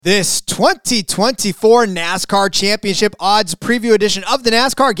This 2024 NASCAR Championship Odds Preview Edition of the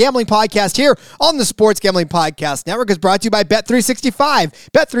NASCAR Gambling Podcast here on the Sports Gambling Podcast Network is brought to you by Bet365.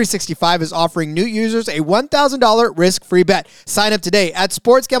 Bet365 is offering new users a $1,000 risk-free bet. Sign up today at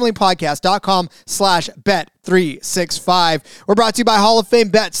sportsgamblingpodcast.com/bet365. We're brought to you by Hall of Fame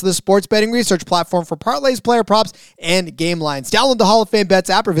Bets, the sports betting research platform for parlays, player props, and game lines. Download the Hall of Fame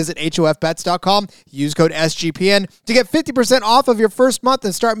Bets app or visit hofbets.com. Use code SGPN to get 50% off of your first month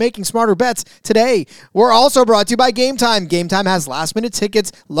and start making smarter bets today. We're also brought to you by Game Time. Game Time has last-minute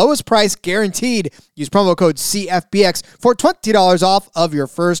tickets, lowest price guaranteed. Use promo code CFBX for $20 off of your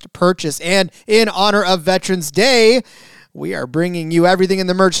first purchase. And in honor of Veterans Day, we are bringing you everything in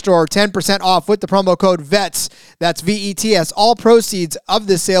the merch store, 10% off with the promo code VETS. That's VETS. All proceeds of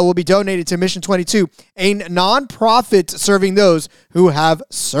this sale will be donated to Mission 22, a nonprofit serving those who have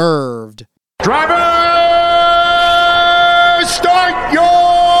served. Driver, start your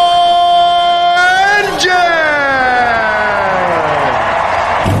engine!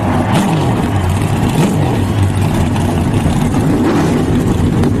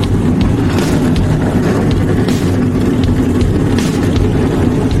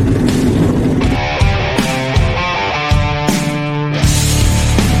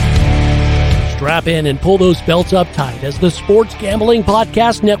 Strap in and pull those belts up tight as the Sports Gambling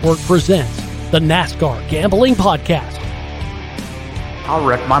Podcast Network presents the NASCAR Gambling Podcast. I'll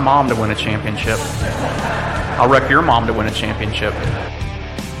wreck my mom to win a championship. I'll wreck your mom to win a championship.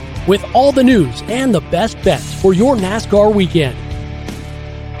 With all the news and the best bets for your NASCAR weekend.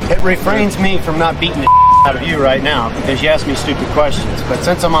 It refrains me from not beating the out of you right now because you asked me stupid questions. But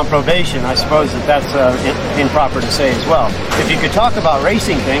since I'm on probation, I suppose that's improper to say as well. If you could talk about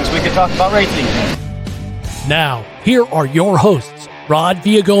racing things, we could talk about racing things. Now, here are your hosts, Rod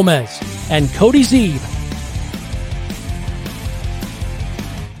Villagomez and Cody Zeeb.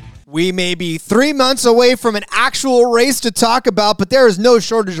 We may be 3 months away from an actual race to talk about, but there is no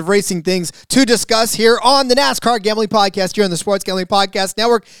shortage of racing things to discuss here on the NASCAR Gambling Podcast here on the Sports Gambling Podcast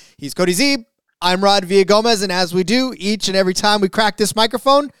Network. He's Cody Zeeb. I'm Rod Villagomez, and as we do each and every time we crack this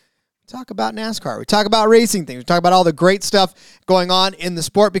microphone, we talk about NASCAR. We talk about racing things. We talk about all the great stuff going on in the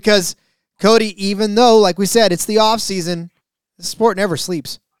sport because, Cody, even though, like we said, it's the off-season, the sport never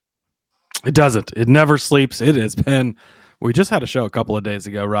sleeps. It doesn't. It never sleeps. It has been... We just had a show a couple of days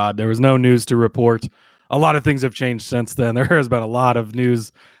ago, Rod. There was no news to report. A lot of things have changed since then. There has been a lot of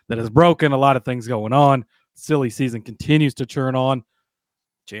news that has broken, a lot of things going on. Silly season continues to churn on.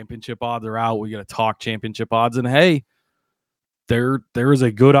 Championship odds are out. We got to talk championship odds. And hey, there is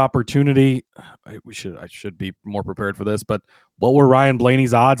a good opportunity. I should be more prepared for this, but what were Ryan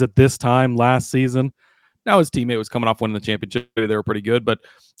Blaney's odds at this time last season? Now his teammate was coming off winning the championship. They were pretty good, but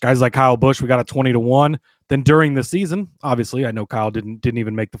guys like Kyle Busch, we got a 20-1. Then during the season, obviously, I know Kyle didn't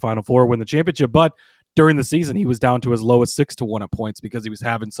even make the Final Four, win the championship, but during the season, he was down to as low as 6-1 at points because he was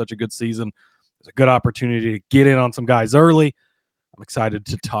having such a good season. It's a good opportunity to get in on some guys early. I'm excited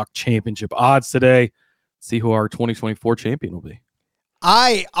to talk championship odds today, see who our 2024 champion will be.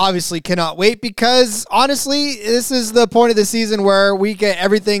 I obviously cannot wait because, honestly, this is the point of the season where we get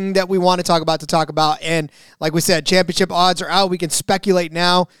everything that we want to talk about. And like we said, championship odds are out. We can speculate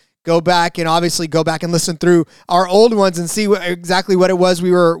now, go back and listen through our old ones and see exactly what it was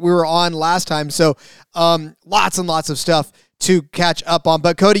we were on last time. So lots and lots of stuff to catch up on.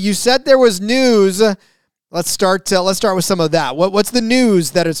 But, Cody, you said there was news. Let's start with some of that. What's the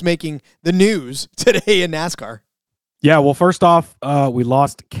news that is making the news today in NASCAR? Yeah, well, first off, we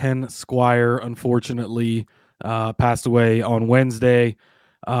lost Ken Squire, unfortunately, passed away on Wednesday.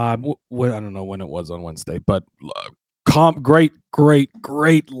 I don't know when it was on Wednesday, but great,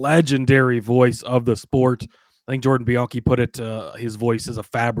 legendary voice of the sport. I think Jordan Bianchi put it, his voice is a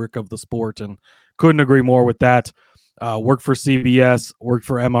fabric of the sport, and couldn't agree more with that. Worked for CBS, worked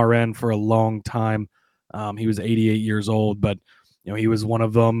for MRN for a long time. He was 88 years old, but he was one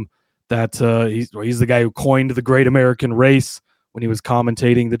of them that he's the guy who coined the Great American Race when he was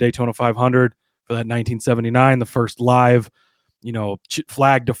commentating the Daytona 500 for that 1979, the first live,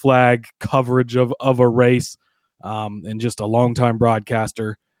 flag to flag coverage of a race, and just a longtime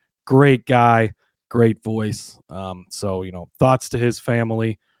broadcaster. Great guy, great voice. So thoughts to his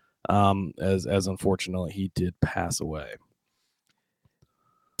family, as unfortunately he did pass away.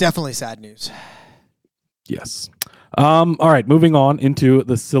 Definitely sad news. Yes. All right, moving on into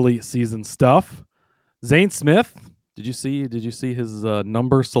the silly season stuff. Zane Smith, did you see his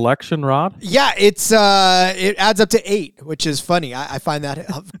number selection, Rod? Yeah, it adds up to 8, which is funny. I find that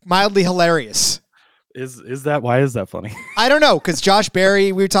mildly hilarious. Is that, why is that funny? I don't know, because Josh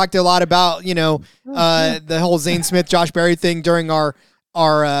Berry, we talked a lot about, the whole Zane Smith, Josh Berry thing during our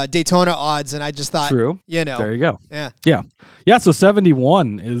Daytona odds, and I just thought, True. you know, There you go. yeah. So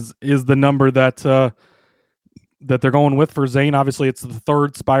 71 is the number that they're going with for Zane. Obviously, it's the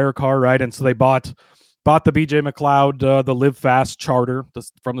third Spire car, right? And so they bought the BJ McLeod the Live Fast charter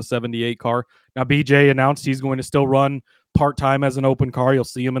from the 78 car. Now BJ announced he's going to still run part-time as an open car. You'll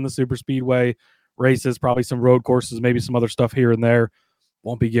see him in the super speedway races, probably some road courses, maybe some other stuff here and there.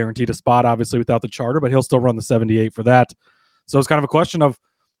 Won't be guaranteed a spot, obviously, without the charter, but he'll still run the 78 for that. So it's kind of a question of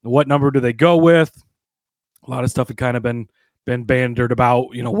what number do they go with? A lot of stuff had kind of been bantered about,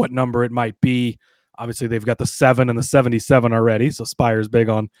 what number it might be. Obviously, they've got the 7 and the 77 already, so Spire's big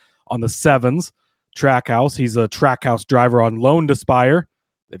on the 7s. Trackhouse, he's a Trackhouse driver on loan to Spire.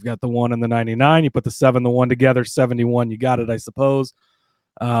 They've got the 1 and the 99. You put the 7, the 1 together, 71. You got it, I suppose.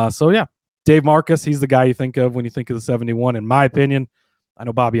 So, yeah, Dave Marcus, he's the guy you think of when you think of the 71, in my opinion. I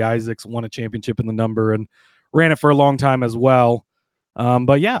know Bobby Isaacs won a championship in the number and ran it for a long time as well.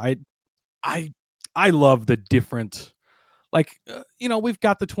 But, yeah, I love the different, we've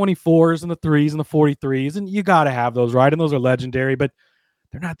got the 24s and the 3s and the 43s, and you got to have those, right? And those are legendary, but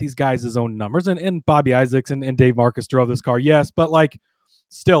they're not these guys' own numbers. And Bobby Isaacs and Dave Marcus drove this car, yes, but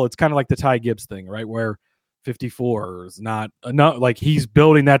still, it's kind of like the Ty Gibbs thing, right? Where 54 is not enough. He's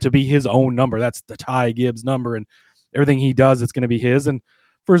building that to be his own number. That's the Ty Gibbs number, and everything he does, it's going to be his. And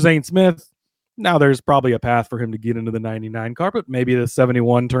for Zane Smith, now there's probably a path for him to get into the 99 car, but maybe the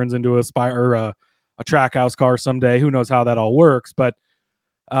 71 turns into a Spire, a Trackhouse car someday. Who knows how that all works? But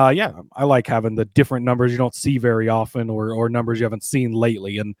yeah, I like having the different numbers you don't see very often, or numbers you haven't seen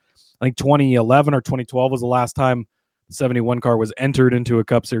lately. And I think 2011 or 2012 was the last time the 71 car was entered into a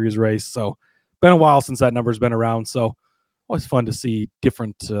Cup Series race. So been a while since that number's been around. So always fun to see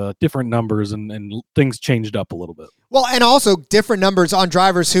different numbers and things changed up a little bit. Well, and also different numbers on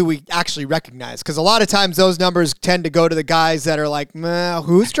drivers who we actually recognize, because a lot of times those numbers tend to go to the guys that are like,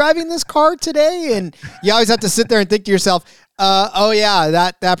 who's driving this car today? And you always have to sit there and think to yourself, oh yeah,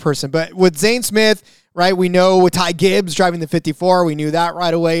 that person. But with Zane Smith, right, we know with Ty Gibbs driving the 54, we knew that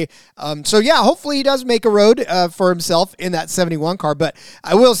right away. So yeah, hopefully he does make a road for himself in that 71 car. But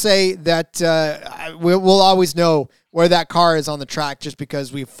I will say that we'll always know where that car is on the track, just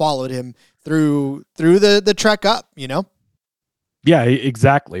because we followed him through the trek up, Yeah,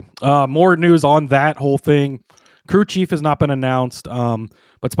 exactly. More news on that whole thing. Crew chief has not been announced,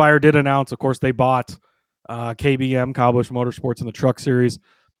 but Spire did announce, of course, they bought KBM, Kyle Busch Motorsports, in the Truck Series.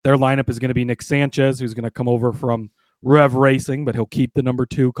 Their lineup is going to be Nick Sanchez, who's going to come over from Rev Racing, but he'll keep the number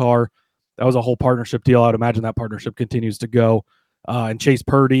 2 car. That was a whole partnership deal. I'd imagine that partnership continues to go. And Chase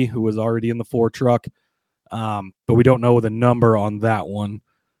Purdy, who was already in the 4 truck, but we don't know the number on that one.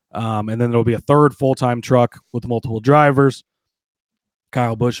 And then there'll be a third full-time truck with multiple drivers.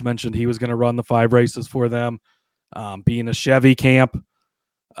 Kyle Busch mentioned he was going to run the 5 races for them. Being a Chevy camp,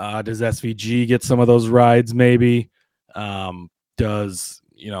 does SVG get some of those rides? Maybe. Does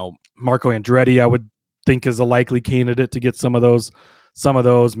Marco Andretti, I would think, is a likely candidate to get some of those.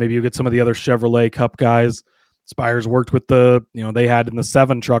 Maybe you get some of the other Chevrolet Cup guys. Spire's worked with they had in the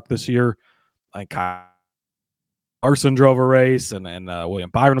 7 truck this year, like Larson drove a race, and William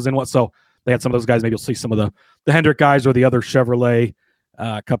Byron was in one. So they had some of those guys. Maybe you'll see some of the Hendrick guys or the other Chevrolet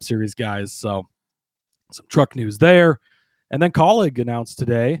Cup Series guys. So some truck news there. And then Colleague announced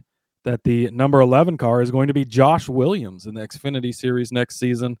today that the number 11 car is going to be Josh Williams in the Xfinity Series next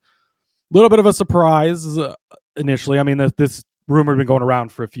season. A little bit of a surprise initially. I mean, this rumor had been going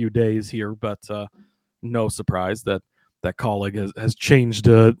around for a few days here, but no surprise that Colleague has changed.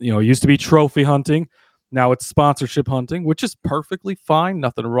 Used to be trophy hunting. Now it's sponsorship hunting, which is perfectly fine.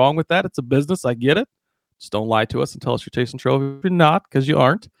 Nothing wrong with that. It's a business. I get it. Just don't lie to us and tell us you're chasing trophy. You're not, because you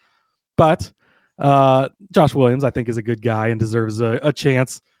aren't. But Josh Williams, I think, is a good guy and deserves a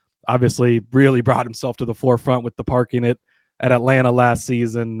chance. Obviously, really brought himself to the forefront with the parking at Atlanta last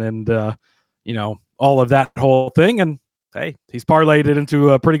season, and all of that whole thing. And hey, he's parlayed it into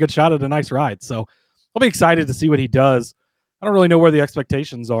a pretty good shot at a nice ride. So I'll be excited to see what he does. I don't really know where the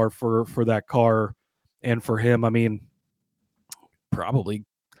expectations are for that car and for him. I mean, probably,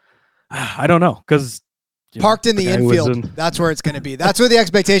 I don't know, because parked in the infield. That's where it's going to be. That's where the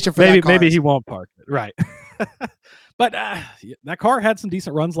expectation for that car maybe is. He won't park it, right? But that car had some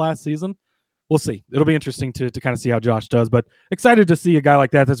decent runs last season. We'll see. It'll be interesting to kind of see how Josh does. But excited to see a guy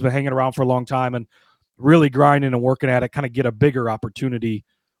like that's been hanging around for a long time and really grinding and working at it, kind of get a bigger opportunity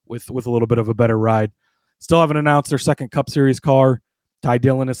with a little bit of a better ride. Still haven't announced their second Cup Series car. Ty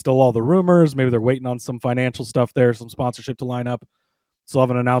Dillon is still all the rumors. Maybe they're waiting on some financial stuff there, some sponsorship to line up. Still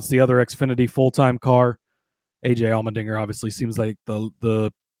haven't announced the other Xfinity full-time car. AJ Allmendinger obviously seems like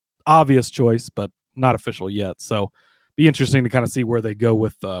the obvious choice, but not official yet. So be interesting to kind of see where they go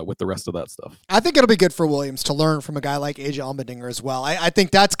with the rest of that stuff. I think it'll be good for Williams to learn from a guy like AJ Allmendinger as well. I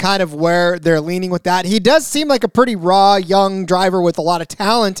think that's kind of where they're leaning with that. He does seem like a pretty raw, young driver with a lot of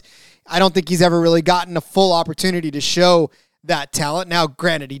talent. I don't think he's ever really gotten a full opportunity to show that talent. Now,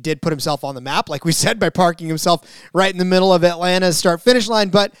 granted, he did put himself on the map, like we said, by parking himself right in the middle of Atlanta's start-finish line,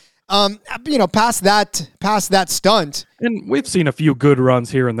 but past that stunt. And we've seen a few good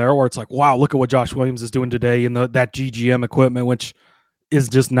runs here and there where it's like, wow, look at what Josh Williams is doing today in that GGM equipment, which is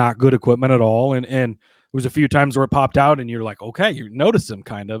just not good equipment at all. And there was a few times where it popped out and you're like, okay, you notice him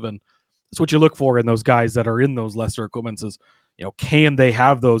kind of. And that's what you look for in those guys that are in those lesser equipments is, can they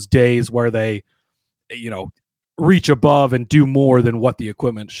have those days where they, reach above and do more than what the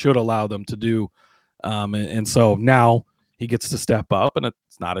equipment should allow them to do. And so now he gets to step up, and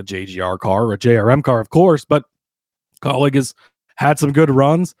it's not a JGR car or a JRM car, of course, but Colleague has had some good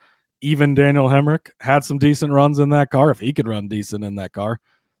runs. Even Daniel Hemrick had some decent runs in that car. If he could run decent in that car,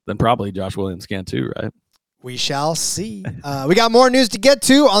 then probably Josh Williams can too, right? We shall see. We got more news to get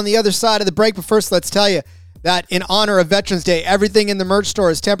to on the other side of the break, but first let's tell you that in honor of Veterans Day, everything in the merch store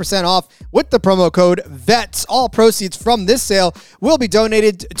is 10% off with the promo code VETS. All proceeds from this sale will be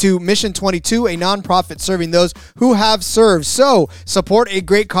donated to Mission 22, a nonprofit serving those who have served. So support a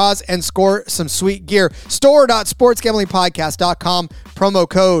great cause and score some sweet gear. Store.sportsgamblingpodcast.com, promo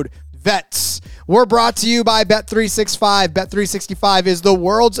code VETS. We're brought to you by Bet365. Bet365 is the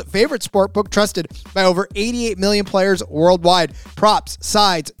world's favorite sportbook, trusted by over 88 million players worldwide. Props,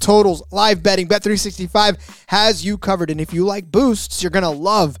 sides, totals, live betting. Bet365 has you covered. And if you like boosts, you're going to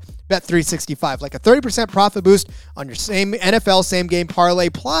love Bet365. Like a 30% profit boost on your same NFL same-game parlay.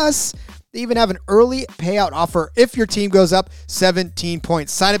 Plus, they even have an early payout offer if your team goes up 17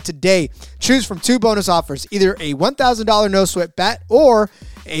 points. Sign up today. Choose from two bonus offers, either a $1,000 no-sweat bet or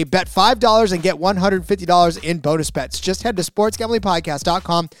a bet $5 and get $150 in bonus bets. Just head to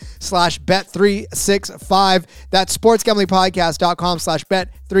sportsgamblingpodcast.com/bet365. That's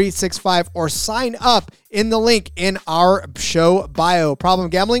sportsgamblingpodcast.com/bet365 or sign up in the link in our show bio. Problem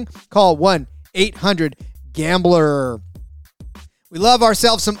gambling? Call 1-800-GAMBLER. We love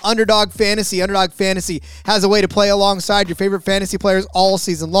ourselves some Underdog Fantasy. Underdog Fantasy has a way to play alongside your favorite fantasy players all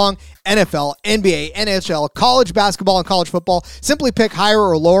season long. NFL, NBA, NHL, college basketball, and college football. Simply pick higher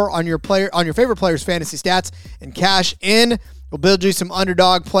or lower on your favorite player's fantasy stats and cash in. We'll build you some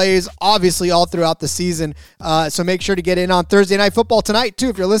underdog plays, obviously, all throughout the season. So make sure to get in on Thursday Night Football tonight, too,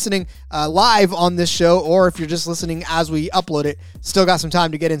 if you're listening live on this show, or if you're just listening as we upload it. Still got some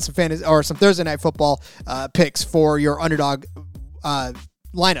time to get in some fantasy or some Thursday Night Football picks for your underdog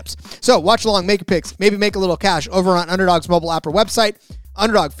lineups. So watch along, make your picks, maybe make a little cash over on Underdog's mobile app or website,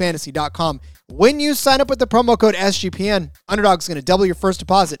 underdogfantasy.com. When you sign up with the promo code SGPN, Underdog's going to double your first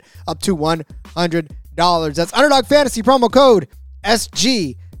deposit up to $100. That's Underdog Fantasy promo code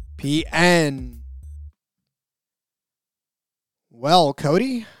SGPN. Well,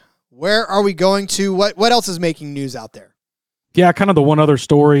 Cody, where are we going to? What else is making news out there? Yeah, kind of the one other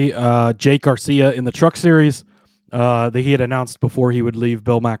story, Jake Garcia in the truck series. That he had announced before he would leave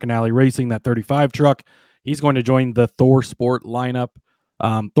Bill McAnally Racing, that 35 truck. He's going to join the Thor Sport lineup.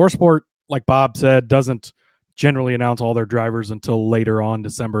 Thor Sport, like Bob said, doesn't generally announce all their drivers until later on,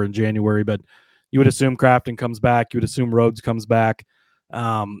 December and January, but you would assume Crafton comes back. You would assume Rhodes comes back.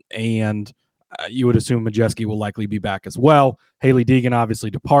 And you would assume Majeski will likely be back as well. Haley Deegan obviously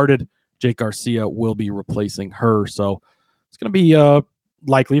departed. Jake Garcia will be replacing her. So it's going to be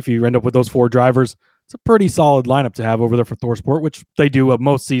likely, if you end up with those four drivers, it's a pretty solid lineup to have over there for Thor Sport, which they do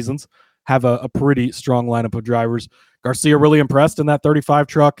most seasons, have a pretty strong lineup of drivers. Garcia really impressed in that 35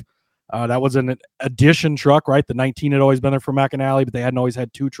 truck. That was an addition truck, right? The 19 had always been there for McAnally, but they hadn't always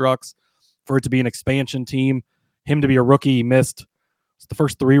had two trucks. For it to be an expansion team, him to be a rookie, he missed the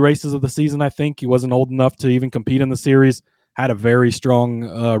first three races of the season, I think. He wasn't old enough to even compete in the series. Had a very strong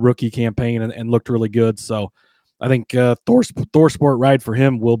rookie campaign and looked really good. So I think Thor Sport ride for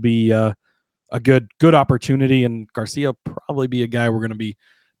him will be a good opportunity, and Garcia probably be a guy we're going to be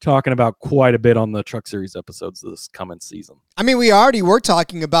talking about quite a bit on the Truck Series episodes this coming season. I mean, we already were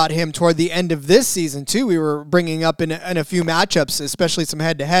talking about him toward the end of this season, too. We were bringing up in a few matchups, especially some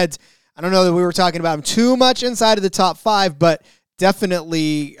head-to-heads. I don't know that we were talking about him too much inside of the top five, but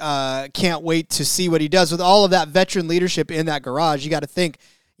definitely can't wait to see what he does with all of that veteran leadership in that garage. You got to think,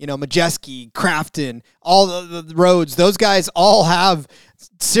 Majeski, Crafton, all the Rhodes, those guys all have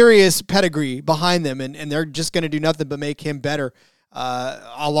serious pedigree behind them, and they're just going to do nothing but make him better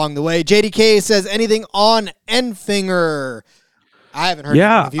along the way. JDK says, anything on Enfinger? I haven't heard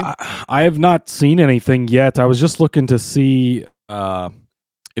anything of you. I have not seen anything yet. I was just looking to see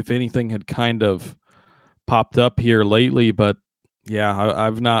if anything had kind of popped up here lately, but yeah,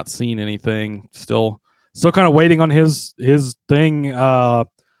 I've not seen anything. Still kind of waiting on his thing.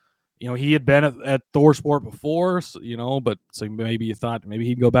 He had been at Thor Sport before, so, but so maybe you thought maybe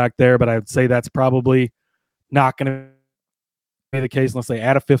he'd go back there, but I would say that's probably not going to be the case unless they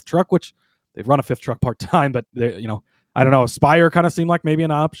add a fifth truck, which they've run a fifth truck part-time, but I don't know. Spire kind of seemed like maybe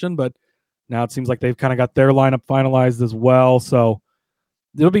an option, but now it seems like they've kind of got their lineup finalized as well. So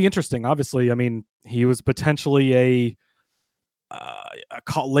it'll be interesting. Obviously, I mean, he was potentially a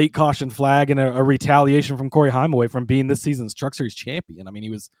late caution flag and a retaliation from Corey Heim away from being this season's Truck Series champion. I mean,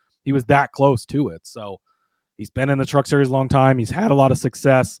 he was that close to it. So he's been in the Truck Series a long time. He's had a lot of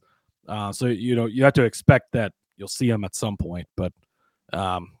success. So you have to expect that you'll see him at some point. But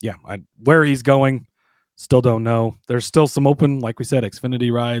where he's going, still don't know. There's still some open, like we said,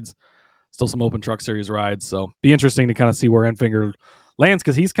 Xfinity rides, still some open Truck Series rides. So be interesting to kind of see where Enfinger lands,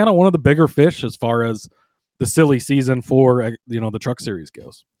 because he's kind of one of the bigger fish as far as the silly season for the Truck Series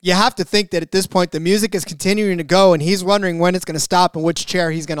goes. You have to think that at this point the music is continuing to go, and he's wondering when it's going to stop and which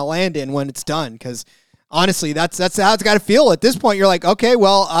chair he's going to land in when it's done. Because honestly, that's how it's got to feel at this point. You're like, okay,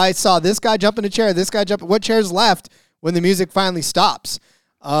 well, I saw this guy jump in a chair, this guy jump. What chair's left when the music finally stops?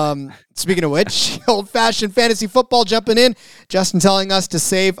 Speaking of which, old-fashioned fantasy football jumping in. Justin telling us to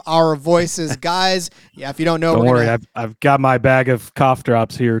save our voices, guys. Yeah, if you don't know, don't worry. I've got my bag of cough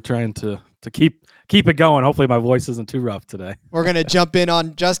drops here, trying to keep it going. Hopefully my voice isn't too rough today. We're going to jump in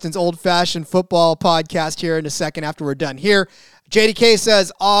on Justin's old-fashioned football podcast here in a second after we're done here. JDK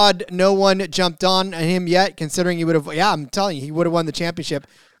says, odd, no one jumped on him yet, considering he would have, I'm telling you, he would have won the championship.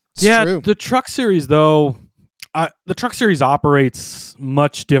 It's true. The Truck Series, though, the Truck Series operates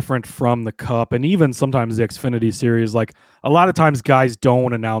much different from the Cup, and even sometimes the Xfinity Series. Like, a lot of times guys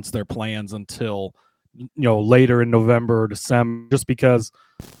don't announce their plans until, later in November or December, just because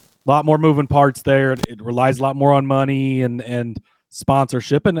a lot more moving parts there. It relies a lot more on money and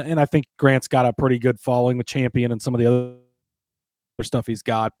sponsorship. And I think Grant's got a pretty good following with Champion and some of the other stuff he's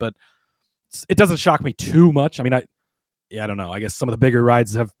got, but it doesn't shock me too much. I mean, I don't know. I guess some of the bigger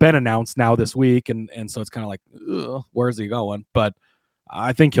rides have been announced now this week. And so it's kind of like, where's he going? But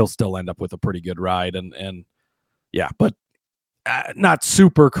I think he'll still end up with a pretty good ride. But not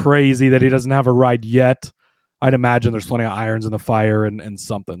super crazy that he doesn't have a ride yet. I'd imagine there's plenty of irons in the fire, and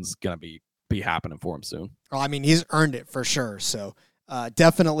something's going to be happening for him soon. Well, I mean, he's earned it for sure. So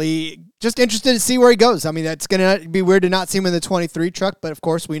definitely just interested to see where he goes. I mean, that's going to be weird to not see him in the 23 truck, but of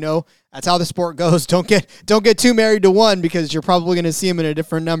course we know that's how the sport goes. Don't get too married to one, because you're probably going to see him in a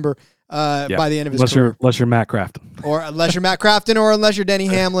different number by the end of his career. Unless you're Matt Crafton. Or unless you're Matt Crafton, or unless you're Denny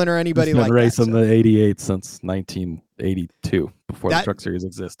Hamlin or anybody like that. He's been racing the 88 since 1982, before the Truck Series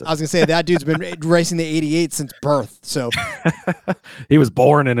existed. I was going to say, that dude's been racing the 88 since birth. So he was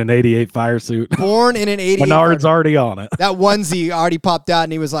born in an 88 fire suit. Born in an 88. Menard's already on it. That onesie already popped out,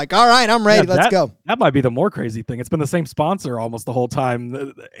 and he was like, all right, I'm ready. Let's go. That might be the more crazy thing. It's been the same sponsor almost the whole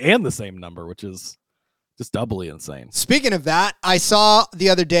time, and the same number, which is just doubly insane. Speaking of that, I saw the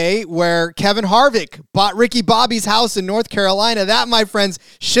other day where Kevin Harvick bought Ricky Bobby's house in North Carolina. That, my friends,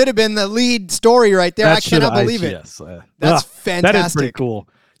 should have been the lead story right there. I cannot believe it. Yes. That's fantastic. That is pretty cool.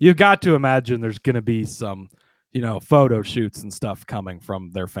 You've got to imagine there's going to be some, photo shoots and stuff coming from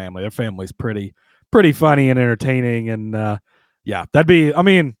their family. Their family's pretty funny and entertaining. And that'd be, I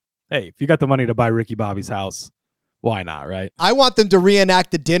mean, hey, if you got the money to buy Ricky Bobby's house, why not, right? I want them to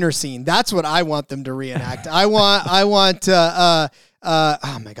reenact the dinner scene. That's what I want them to reenact. I want oh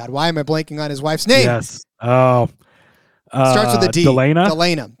my God, why am I blanking on his wife's name? Yes. Oh. Starts with a D.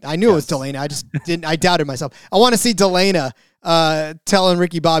 Delana? I knew it was Delana. I doubted myself. I want to see Delana telling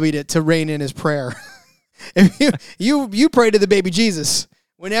Ricky Bobby to rein in his prayer. If you pray to the baby Jesus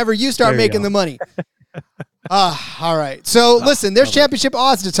whenever you start making the money. All right. So listen, there's championship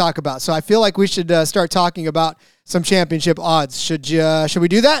odds to talk about. So I feel like we should start talking about some championship odds. Should we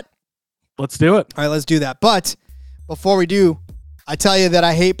do that? Let's do it. All right, let's do that. But before we do, I tell you that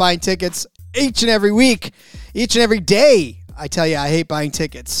I hate buying tickets each and every week, each and every day. I tell you, I hate buying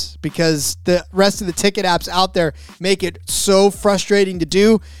tickets because the rest of the ticket apps out there make it so frustrating to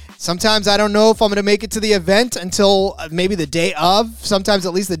do. Sometimes I don't know if I'm going to make it to the event until maybe the day of, sometimes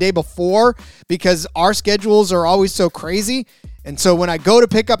at least the day before, because our schedules are always so crazy. And so when I go to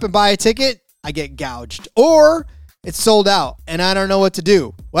pick up and buy a ticket, I get gouged or it's sold out and I don't know what to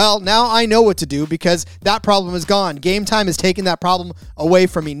do. Well, now I know what to do because that problem is gone. Game Time has taken that problem away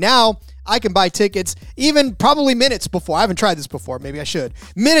from me. Now I can buy tickets even probably minutes before. I haven't tried this before. Maybe I should.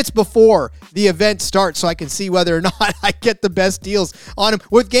 Minutes before the event starts so I can see whether or not I get the best deals on them.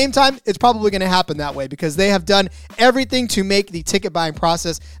 With Game Time, it's probably going to happen that way because they have done everything to make the ticket buying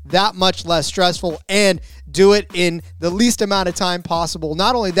process that much less stressful and do it in the least amount of time possible.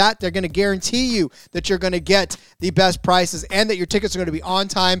 Not only that, they're going to guarantee you that you're going to get the best prices and that your tickets are going to be on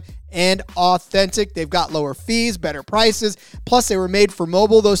time and authentic. They've got lower fees, better prices. Plus, they were made for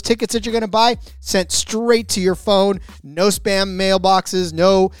mobile. Those tickets that you're going to buy sent straight to your phone. No spam mailboxes,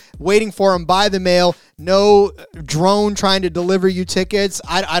 no waiting for them by the mail, no drone trying to deliver you tickets.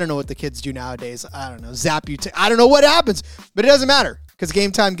 I don't know what the kids do nowadays. I don't know, zap you. I don't know what happens, but it doesn't matter because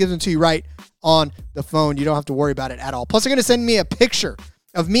Game Time gives them to you right on the phone. You don't have to worry about it at all. Plus, they're going to send me a picture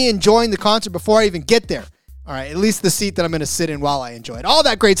of me enjoying the concert before I even get there. All right, at least the seat that I'm going to sit in while I enjoy it. All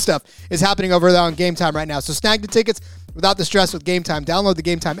that great stuff is happening over there on Game Time right now. So snag the tickets without the stress with Game Time. Download the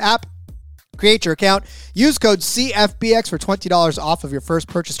Game Time app. Create your account. Use code CFBX for $20 off of your first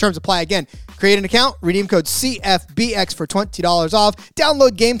purchase. Terms apply again. Create an account. Redeem code CFBX for $20 off.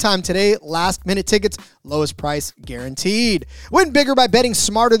 Download Game Time today. Last minute tickets. Lowest price guaranteed. Win bigger by betting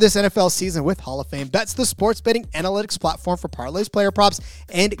smarter this NFL season with Hall of Fame Bets, the sports betting analytics platform for parlays, player props,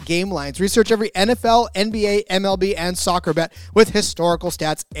 and game lines. Research every NFL, NBA, MLB, and soccer bet with historical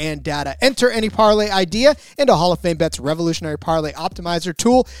stats and data. Enter any parlay idea into Hall of Fame Bets revolutionary parlay optimizer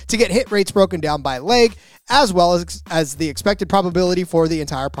tool to get hit rates broken down by leg, as well as the expected probability for the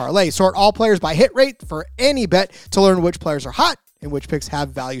entire parlay. Sort all players by hit rate for any bet to learn which players are hot and which picks have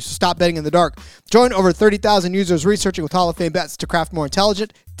value. So stop betting in the dark. Join over 30,000 users researching with Hall of Fame Bets to craft more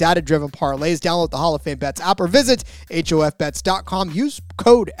intelligent, data-driven parlays. Download the Hall of Fame Bets app or visit HOFBets.com. Use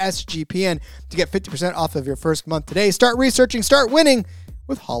code SGPN to get 50% off of your first month today. Start researching, start winning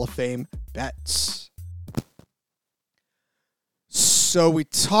with Hall of Fame Bets. So we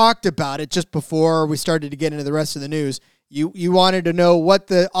talked about it just before we started to get into the rest of the news. You wanted to know what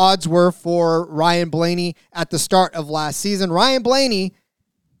the odds were for Ryan Blaney at the start of last season. Ryan Blaney,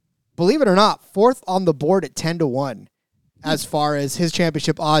 believe it or not, fourth on the board at 10-1 as far as his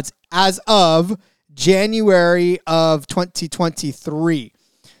championship odds as of January of 2023.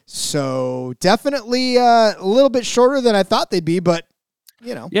 So definitely a little bit shorter than I thought they'd be, but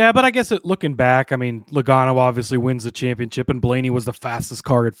you know. Yeah, but I guess looking back, I mean, Logano obviously wins the championship, and Blaney was the fastest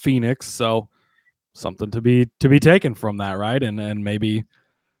car at Phoenix, so something to be taken from that, right? And maybe,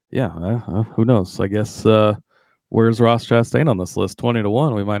 yeah, who knows? I guess where's Ross Chastain on this list?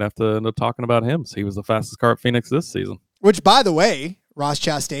 20-1. We might have to end up talking about him. So he was the fastest car at Phoenix this season. Which, by the way, Ross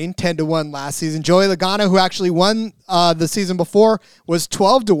Chastain 10-1 last season. Joey Logano, who actually won the season before, was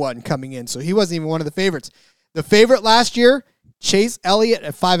 12-1 coming in, so he wasn't even one of the favorites. The favorite last year, Chase Elliott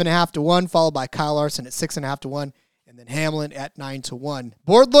at 5.5-1, followed by Kyle Larson at 6.5-1, and then Hamlin at 9-1.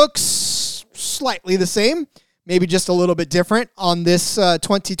 Board looks slightly the same, maybe just a little bit different on this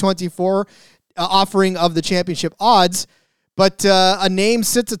 2024 offering of the championship odds, but a name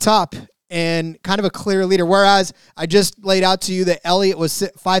sits atop and kind of a clear leader. Whereas I just laid out to you that Elliott was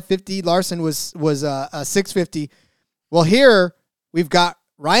 550, Larson was 650. Well, here we've got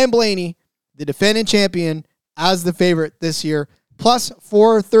Ryan Blaney, the defending champion, as the favorite this year, plus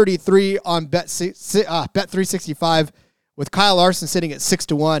 433 on Bet365, with Kyle Larson sitting at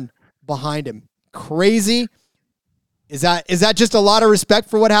 6-1 behind him. Crazy. Is that just a lot of respect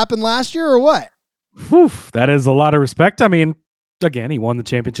for what happened last year or what? Whew, that is a lot of respect. I mean, again, he won the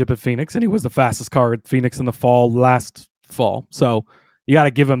championship at Phoenix, and he was the fastest car at Phoenix in the last fall. So you got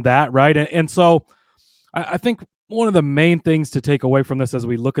to give him that, right? And so I think one of the main things to take away from this as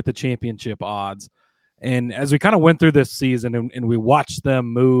we look at the championship odds, and as we kind of went through this season and we watched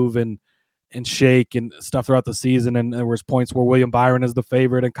them move and shake and stuff throughout the season, and there was points where William Byron is the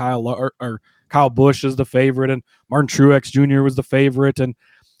favorite and Kyle Busch is the favorite and Martin Truex Jr. was the favorite. And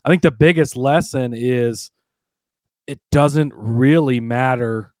I think the biggest lesson is it doesn't really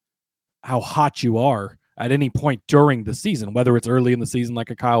matter how hot you are at any point during the season, whether it's early in the season like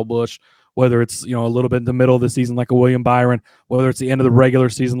a Kyle Busch, whether it's a little bit in the middle of the season like a William Byron, whether it's the end of the regular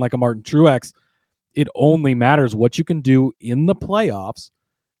season like a Martin Truex. It only matters what you can do in the playoffs,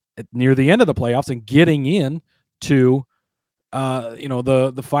 near the end of the playoffs, and getting in to,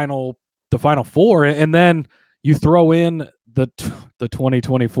 the final four, and then you throw in the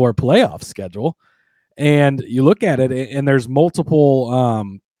 2024 playoff schedule, and you look at it, and there's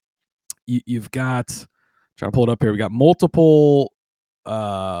multiple. You've got, trying to pull it up here. We got multiple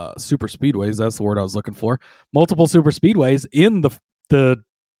super speedways. That's the word I was looking for. Multiple super speedways in the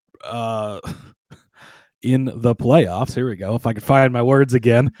in the playoffs. Here we go. If I can find my words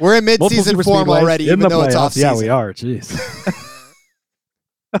again. We're in mid-season form already, even though it's off season. Yeah, we are. Jeez.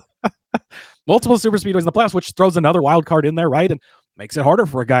 Multiple super speedways in the playoffs, which throws another wild card in there, right? And makes it harder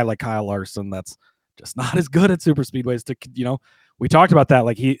for a guy like Kyle Larson that's just not as good at super speedways to, we talked about that.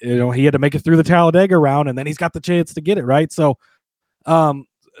 Like he had to make it through the Talladega round, and then he's got the chance to get it, right? So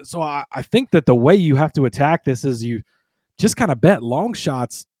So I think that the way you have to attack this is you just kind of bet long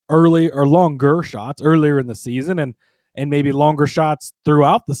shots early or longer shots earlier in the season and maybe longer shots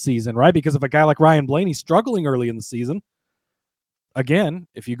throughout the season, right? Because if a guy like Ryan Blaney's struggling early in the season, again,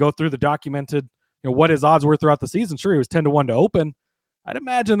 if you go through the documented, what his odds were throughout the season, sure, he was 10-1 to open. I'd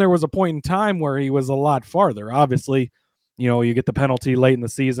imagine there was a point in time where he was a lot farther. Obviously, you get the penalty late in the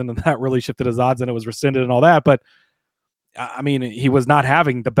season and that really shifted his odds and it was rescinded and all that. But I mean, he was not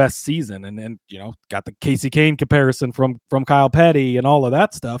having the best season and got the Casey Kane comparison from Kyle Petty and all of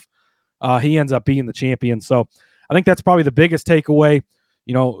that stuff. He ends up being the champion. So I think that's probably the biggest takeaway.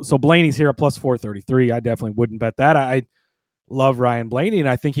 So Blaney's here at plus 433. I definitely wouldn't bet that. I love Ryan Blaney, and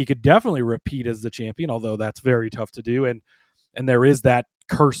I think he could definitely repeat as the champion, although that's very tough to do. And there is that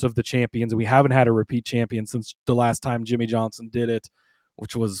curse of the champions. We haven't had a repeat champion since the last time Jimmy Johnson did it,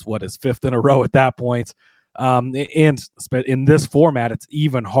 which was his 5th in a row at that point. And in this format, it's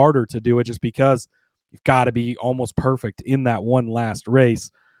even harder to do it just because you've got to be almost perfect in that one last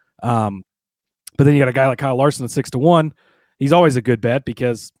race. But then you got a guy like Kyle Larson at 6-1. He's always a good bet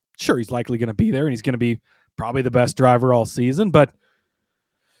because sure, he's likely going to be there and he's going to be probably the best driver all season. But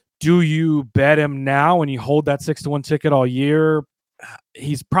do you bet him now and you hold that 6-1 ticket all year?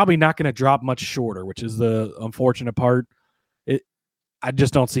 He's probably not going to drop much shorter, which is the unfortunate part. I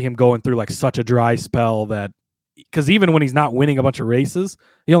just don't see him going through like such a dry spell that, because even when he's not winning a bunch of races,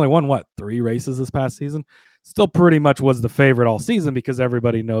 he only won 3 races this past season. Still pretty much was the favorite all season because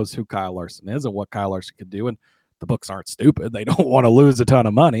everybody knows who Kyle Larson is and what Kyle Larson can do. And the books aren't stupid. They don't want to lose a ton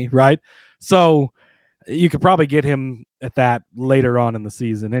of money, right? So you could probably get him at that later on in the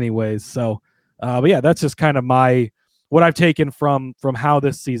season anyways. So, but yeah, that's just kind of what I've taken from how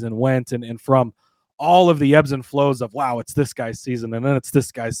this season went and from all of the ebbs and flows of, wow, it's this guy's season and then it's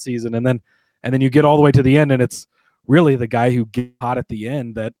this guy's season. And then you get all the way to the end and it's really the guy who gets hot at the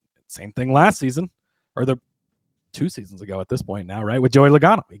end. That same thing last season or the 2 seasons ago at this point now, right? With Joey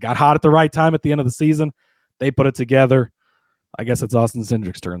Logano. He got hot at the right time at the end of the season. They put it together. I guess it's Austin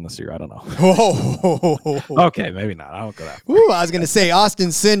Cindric's turn this year. I don't know. Whoa. Okay, maybe not. I don't go that far. Ooh, I was going to say Austin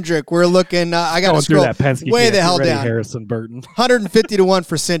Cindric. We're looking. I got to scroll that Penske way the hell down. Harrison Burton. 150-1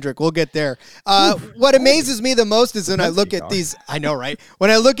 for Cindric. We'll get there. What amazes me the most is when I look at these. I know, right?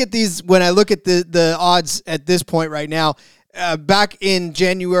 When I look at the odds at this point right now, back in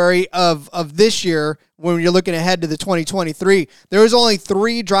January of this year, when you're looking ahead to the 2023, there was only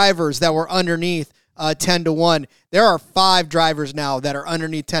 3 drivers that were underneath 10-1. There are 5 drivers now that are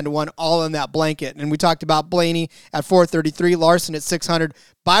underneath 10-1, all in that blanket. And we talked about Blaney at 433, Larson at 600,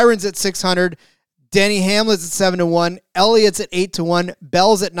 Byron's at 600, Denny Hamlin's at 7-1, Elliott's at 8-1,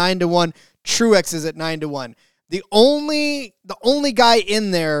 Bell's at 9-1, Truex is at 9-1. The only guy in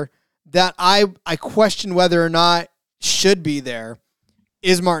there that I question whether or not should be there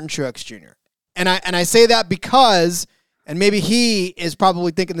is Martin Truex Jr. And I say that because, and maybe he is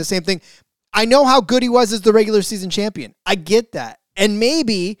probably thinking the same thing, I know how good he was as the regular season champion. I get that. And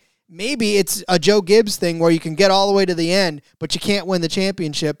maybe it's a Joe Gibbs thing where you can get all the way to the end, but you can't win the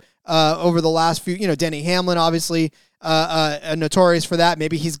championship over the last few. Denny Hamlin, obviously, notorious for that.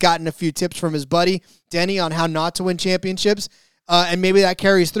 Maybe he's gotten a few tips from his buddy, Denny, on how not to win championships, and maybe that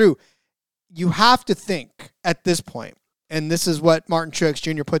carries through. You have to think at this point, and this is what Martin Truex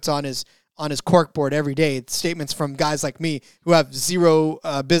Jr. puts on his corkboard every day. It's statements from guys like me who have zero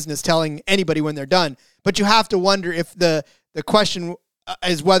business telling anybody when they're done. But you have to wonder if the question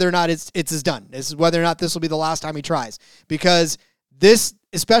is whether or not it's done. This is whether or not this will be the last time he tries. Because this,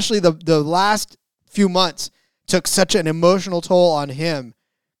 especially the last few months, took such an emotional toll on him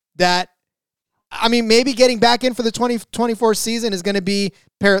that, I mean, maybe getting back in for the 2024 season is going to be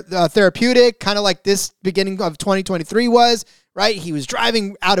therapeutic, kind of like this beginning of 2023 was. Right? He was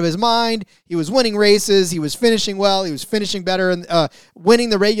driving out of his mind. He was winning races. He was finishing well. He was finishing better and winning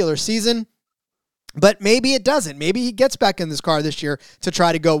the regular season. But maybe it doesn't. Maybe he gets back in this car this year to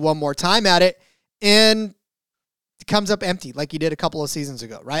try to go one more time at it and it comes up empty like he did a couple of seasons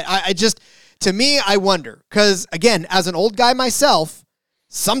ago, right? To me, I wonder. Because, again, as an old guy myself,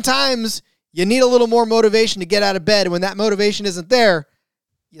 sometimes you need a little more motivation to get out of bed. And when that motivation isn't there,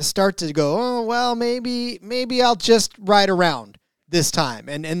 you start to go, oh, well, maybe I'll just ride around this time.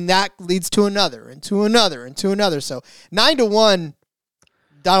 And that leads to another and to another and to another. So 9-1,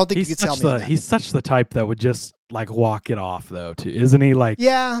 I don't think you could tell me that. He's such the type that would just like walk it off though, too. Isn't he? Like,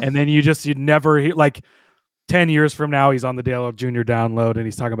 yeah. And then you'd never, like 10 years from now, he's on the Dale Jr. download and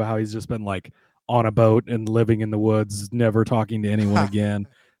he's talking about how he's just been like on a boat and living in the woods, never talking to anyone again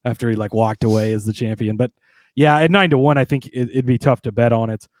after he like walked away as the champion. But yeah, at 9-1, I think it'd be tough to bet on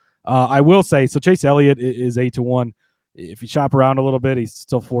it. I will say, so Chase Elliott is 8-1. if you shop around a little bit, he's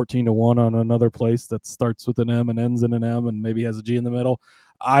still 14-1 on another place that starts with an M and ends in an M and maybe has a G in the middle.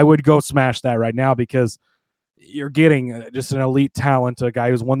 I would go smash that right now because you're getting just an elite talent, a guy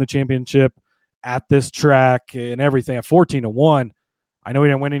who's won the championship at this track and everything at 14-1. I know he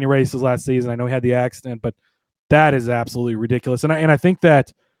didn't win any races last season. I know he had the accident, but that is absolutely ridiculous. And I think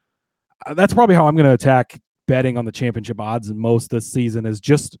that's probably how I'm going to attack betting on the championship odds in most this season is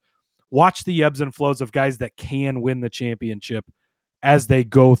just watch the ebbs and flows of guys that can win the championship as they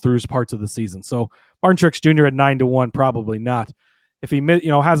go through parts of the season. So Martin Truex Jr. at 9-1, probably not. If he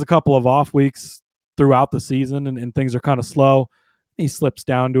has a couple of off weeks throughout the season and things are kind of slow, he slips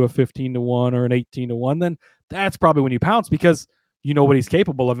down to a 15-1 or an 18-1, then that's probably when you pounce because you know what he's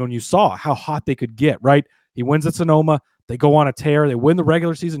capable of when you saw how hot they could get, right? He wins at Sonoma. They go on a tear. They win the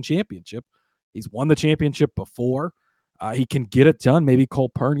regular season championship. He's won the championship before. He can get it done. Maybe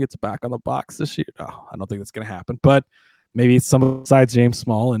Cole Pern gets back on the box this year. Oh, I don't think that's going to happen, but maybe it's some besides James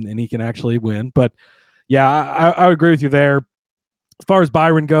Small and he can actually win. But yeah, I agree with you there. As far as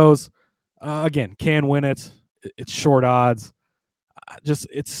Byron goes, again, can win it. It's short odds.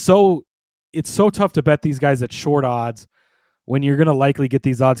 It's so tough to bet these guys at short odds when you're going to likely get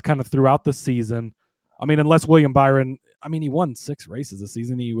these odds kind of throughout the season. I mean, unless William Byron, he won 6 races this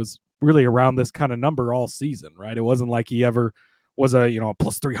season. He was really around this kind of number all season, right? It wasn't like he ever was a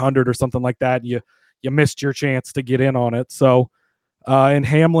plus 300 or something like that. You missed your chance to get in on it. So in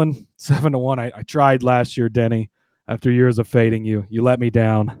Hamlin, 7-1. I tried last year, Denny, after years of fading you. You let me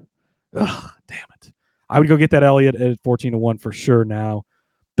down. Ugh, damn it. I would go get that Elliott at 14-1 for sure now.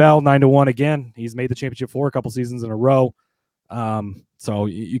 Bell, 9-1 again. He's made the championship 4 a couple seasons in a row. So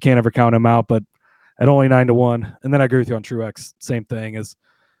you can't ever count him out, but at only 9-1. And then I agree with you on Truex. Same thing as,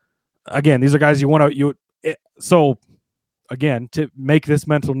 again, these are guys you want to, so again, to make this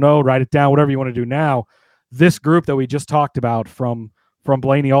mental note, write it down, whatever you want to do now, this group that we just talked about from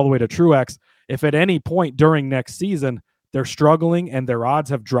Blaney all the way to Truex, if at any point during next season they're struggling and their odds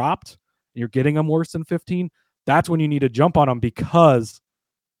have dropped, you're getting them worse than 15, that's when you need to jump on them because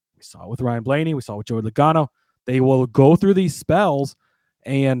we saw it with Ryan Blaney, we saw it with Joey Logano. They will go through these spells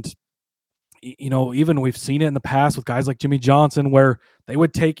and, even we've seen it in the past with guys like Jimmy Johnson where they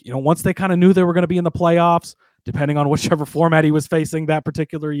would take, once they kind of knew they were going to be in the playoffs, depending on whichever format he was facing that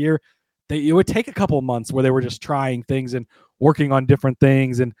particular year, it would take a couple of months where they were just trying things and working on different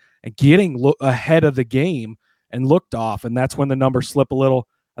things and getting ahead of the game and looked off. And that's when the numbers slip a little.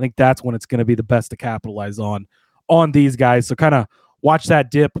 I think that's when it's going to be the best to capitalize on these guys. So kind of watch that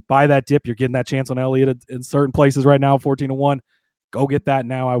dip, buy that dip. You're getting that chance on Elliott in certain places right now, 14-1. Go get that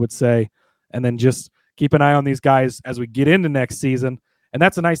now, I would say. And then just keep an eye on these guys as we get into next season. And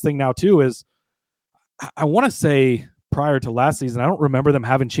that's a nice thing now, too, is I want to say prior to last season, I don't remember them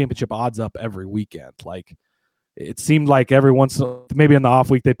having championship odds up every weekend. Like, it seemed like every once, maybe in the off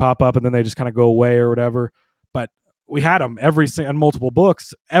week, they pop up and then they just kind of go away or whatever. But we had them on multiple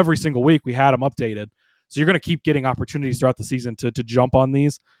books. Every single week, we had them updated. So you're going to keep getting opportunities throughout the season to jump on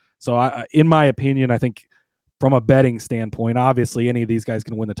these. So in my opinion, I think from a betting standpoint, obviously any of these guys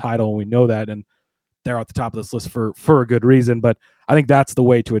can win the title, and we know that, and they're at the top of this list for a good reason. But I think that's the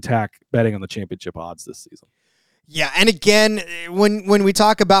way to attack betting on the championship odds this season. Yeah, and again, when we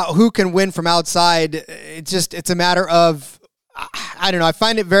talk about who can win from outside, it's a matter of, I don't know, I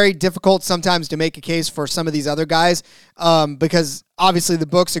find it very difficult sometimes to make a case for some of these other guys because obviously the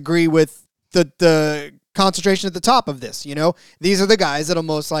books agree with the concentration at the top of this. These are the guys that'll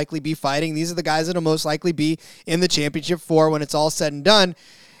most likely be fighting. These are the guys that'll most likely be in the championship 4 when it's all said and done.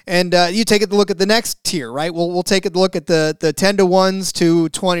 And you take a look at the next tier, right? We'll take a look at the 10-1s to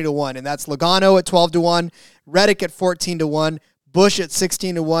 20-1, and that's Logano at 12-1, Reddick at 14-1, Busch at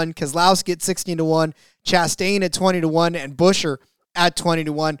 16-1, Keselowski at 16-1, Chastain at 20-1, and Buescher at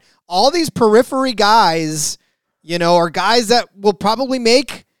 20-1. All these periphery guys, are guys that will probably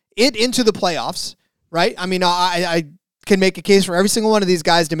make it into the playoffs, right? I mean, I can make a case for every single one of these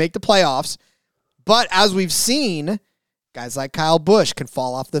guys to make the playoffs, but as we've seen, guys like Kyle Busch can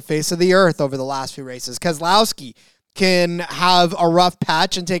fall off the face of the earth over the last few races. Keselowski can have a rough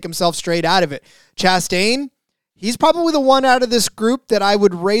patch and take himself straight out of it. Chastain, he's probably the one out of this group that I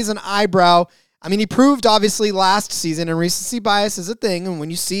would raise an eyebrow. I mean, he proved, obviously, last season, and recency bias is a thing, and when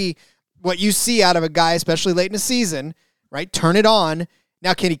you see what you see out of a guy, especially late in the season, right, turn it on.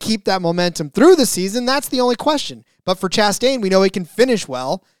 Now, can he keep that momentum through the season? That's the only question. But for Chastain, we know he can finish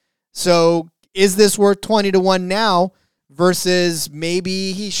well. So is this worth 20-1 now versus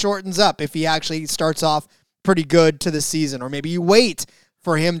maybe he shortens up if he actually starts off pretty good to the season? Or maybe you wait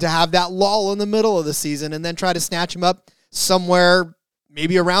for him to have that lull in the middle of the season and then try to snatch him up somewhere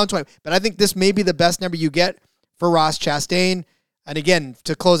maybe around 20. But I think this may be the best number you get for Ross Chastain. And again,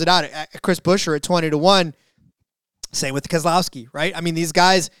 to close it out, Chris Buescher at 20-1. Same with Keselowski, right? I mean, these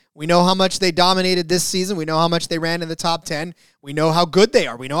guys, we know how much they dominated this season. We know how much they ran in the top 10. We know how good they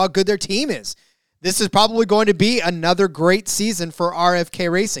are. We know how good their team is. This is probably going to be another great season for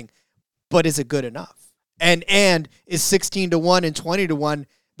RFK Racing. But is it good enough? And is 16-1 and 20-1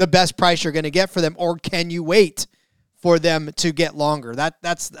 the best price you're going to get for them? Or can you wait for them to get longer?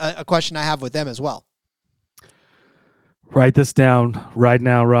 That's a question I have with them as well. Write this down right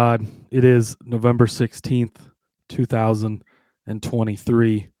now, Rod. It is November 16th,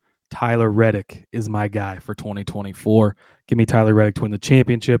 2023. Tyler Reddick is my guy for 2024. Give me Tyler Reddick to win the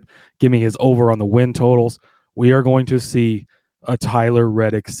championship. Give me his over on the win totals. We are going to see a Tyler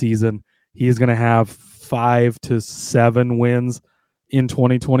Reddick season. He is going to have 5 to 7 wins in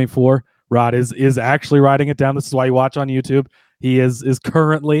 2024. Rod is actually writing it down. This is why you watch on YouTube. He is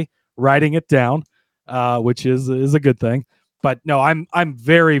currently writing it down, which is a good thing. But no, I'm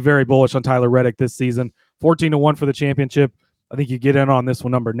very, very bullish on Tyler Reddick this season. 14-1 for the championship. I think you get in on this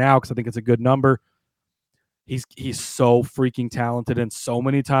one number now because I think it's a good number. He's so freaking talented, and so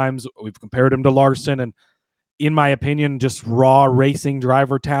many times we've compared him to Larson, and in my opinion, just raw racing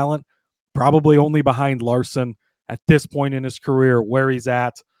driver talent, probably only behind Larson at this point in his career where he's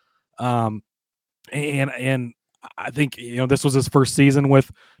at. And I think, this was his first season with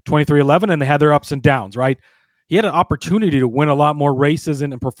 2311, and they had their ups and downs, right? He had an opportunity to win a lot more races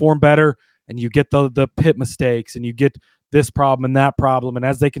and perform better, and you get the pit mistakes, and you get this problem and that problem. And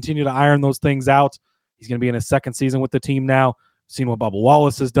as they continue to iron those things out, he's going to be in his second season with the team now. Seen what Bubba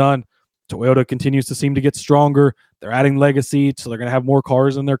Wallace has done. Toyota continues to seem to get stronger. They're adding legacy, so they're going to have more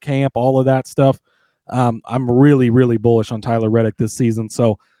cars in their camp, all of that stuff. I'm really, really bullish on Tyler Reddick this season.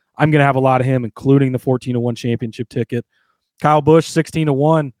 So I'm going to have a lot of him, including the 14-1 championship ticket. Kyle Busch,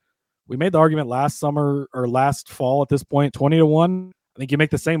 16-1. We made the argument last summer or last fall at this point, 20-1. I think you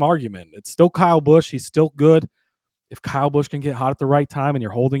make the same argument. It's still Kyle Busch. He's still good. If Kyle Busch can get hot at the right time and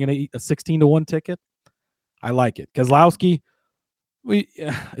you're holding a 16-1 ticket, I like it. Keselowski,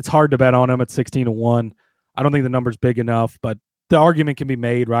 it's hard to bet on him at 16-1. I don't think the number's big enough, but the argument can be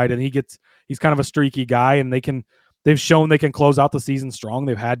made, right? And he's kind of a streaky guy, and they've shown they can close out the season strong.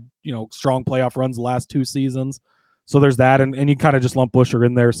 They've had, strong playoff runs the last 2 seasons. So there's that, and you kind of just lump Buescher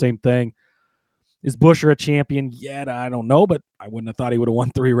in there, same thing. Is Buescher a champion yet? I don't know, but I wouldn't have thought he would have won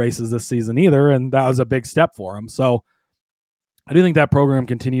 3 races this season either, and that was a big step for him. So I do think that program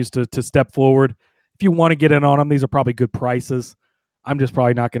continues to step forward. If you want to get in on them, these are probably good prices. I'm just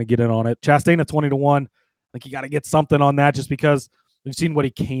probably not going to get in on it. Chastain at 20-1. I think you got to get something on that just because we've seen what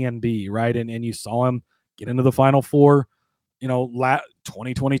he can be, right? And you saw him get into the Final Four,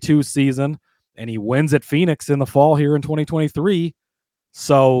 2022 season, and he wins at Phoenix in the fall here in 2023.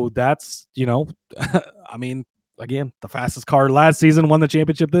 So that's, I mean, again, the fastest car last season won the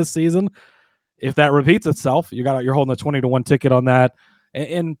championship this season. If that repeats itself, you're holding a 20-1 ticket on that.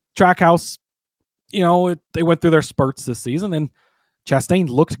 And Trackhouse, they went through their spurts this season, and Chastain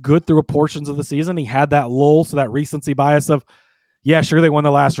looked good through portions of the season. He had that lull, so that recency bias of, yeah, sure, they won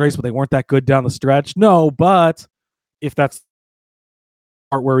the last race, but they weren't that good down the stretch. No, but if that's the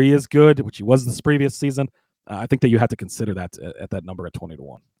part where he is good, which he was this previous season, I think that you have to consider that at that number at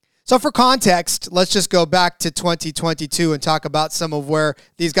 20-1. So for context, let's just go back to 2022 and talk about some of where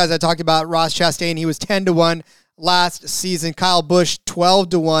these guys I talked about. Ross Chastain, he was 10-1 last season. Kyle Busch,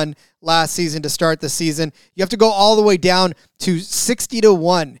 12-1 last season to start the season. You have to go all the way down to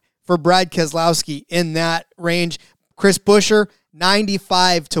 60-1 for Brad Keselowski in that range. Chris Buescher,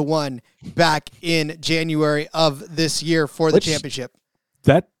 95-1 back in January of this year for the championship.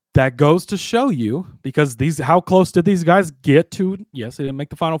 That goes to show you, because how close did these guys get to? Yes, they didn't make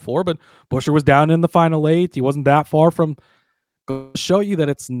the Final Four, but Buescher was down in the Final 8. He wasn't that far from. Go show you that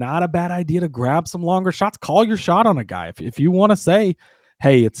it's not a bad idea to grab some longer shots. Call your shot on a guy. If you want to say,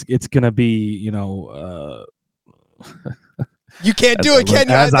 hey, it's going to be, you can't do it, can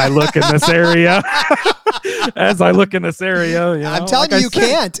you? As I look in this area. I'm telling you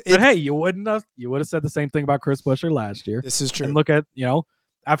can't. But hey, you would have said the same thing about Chris Buescher last year. This is true. And look at,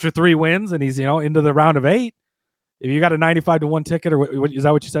 after 3 wins and he's, into the round of 8, if you got a 95-1 ticket, or is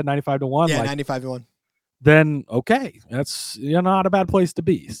that what you said, 95-1? Yeah, 95-1. Then, okay, that's not a bad place to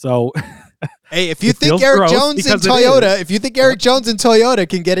be. So, hey, if you think Eric Jones and Toyota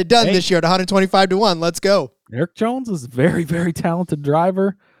can get it done this year at 125-1, let's go. Eric Jones is a very, very talented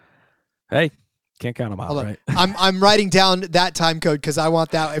driver. Hey, can't count him out, right? I'm writing down that time code because I want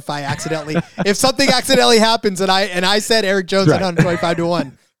that if something accidentally happens and I said Eric Jones at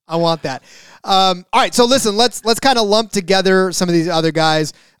 125-1, I want that. All right, so listen, let's kind of lump together some of these other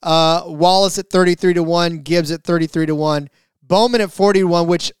guys. Wallace at 33-1, Gibbs at 33-1, Bowman at 40-1,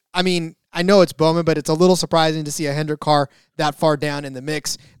 which, I mean, I know it's Bowman, but it's a little surprising to see a Hendrick car that far down in the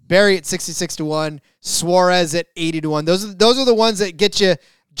mix. Barry at 66-1, Suarez at 80-1. Those are the ones that get you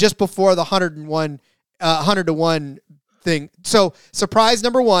just before the 100-1 thing. So surprise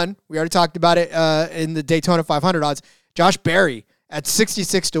number one, we already talked about it in the Daytona 500 odds. Josh Berry at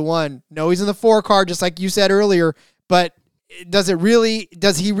 66-1. No, he's in the 4 car, just like you said earlier, but does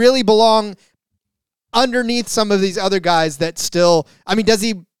he really belong underneath some of these other guys that still, I mean, does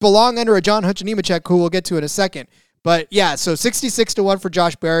he belong under a John Hutch Nemechek, who we'll get to in a second? But yeah, so 66-1 for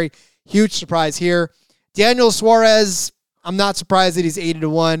Josh Berry. Huge surprise here. Daniel Suarez, I'm not surprised that he's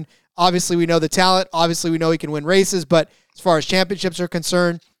 80-1. Obviously, we know the talent. Obviously, we know he can win races, but as far as championships are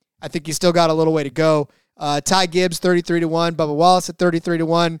concerned, I think he's still got a little way to go. Ty Gibbs, 33-1. Bubba Wallace at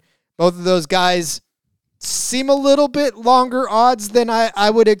 33-1. Both of those guys seem a little bit longer odds than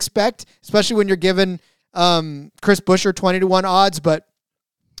I would expect, especially when you're given Chris Buescher 20-1 odds, but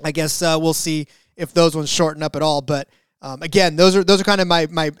I guess we'll see if those ones shorten up at all. But again, those are kind of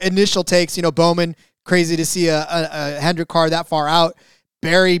my initial takes. You know, Bowman, crazy to see a Hendrick car that far out.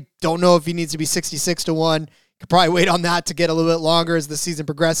 Barry, don't know if he needs to be 66-1. Could probably wait on that to get a little bit longer as the season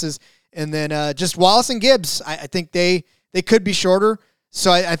progresses. And then just Wallace and Gibbs, I think they could be shorter.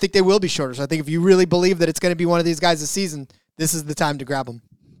 So I think they will be shorter. So I think if you really believe that it's going to be one of these guys this season, this is the time to grab them.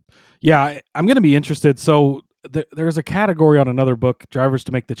 Yeah, I'm going to be interested. So there's a category on another book, drivers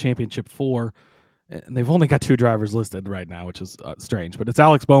to make the championship 4, and they've only got 2 drivers listed right now, which is strange. But it's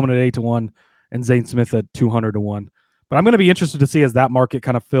Alex Bowman at 8-1 and Zane Smith at 200-1. But I'm going to be interested to see as that market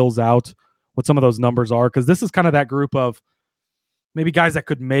kind of fills out what some of those numbers are, because this is kind of that group of maybe guys that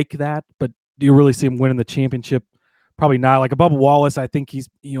could make that, but do you really see him winning the championship? Probably not. Like a Bubba Wallace, I think he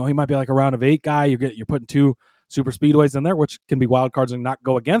might be like a round of 8 guy. You're putting 2 super speedways in there, which can be wild cards and not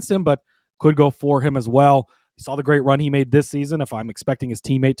go against him, but could go for him as well. You saw the great run he made this season. If I'm expecting his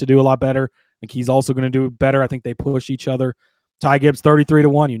teammate to do a lot better, I think he's also going to do better. I think they push each other. Ty Gibbs,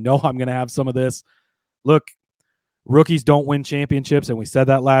 33-1. You know I'm going to have some of this. Look, rookies don't win championships, and we said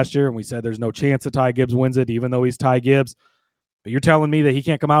that last year, and we said there's no chance that Ty Gibbs wins it, even though he's Ty Gibbs. But you're telling me that he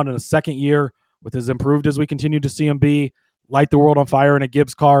can't come out in a second year with as improved as we continue to see him be, light the world on fire in a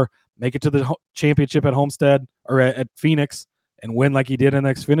Gibbs car, make it to the championship at Homestead or at Phoenix, and win like he did in the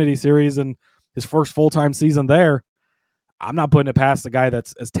Xfinity Series and his first full-time season there. I'm not putting it past the guy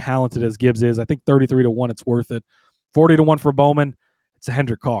that's as talented as Gibbs is. I think 33-1, it's worth it. 40-1 for Bowman. It's a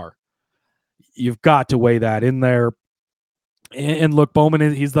Hendrick car. You've got to weigh that in there. And look,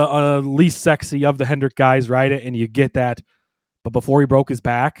 Bowman, he's the least sexy of the Hendrick guys, right? And you get that. But before he broke his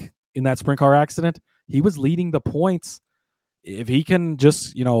back in that sprint car accident, he was leading the points. If he can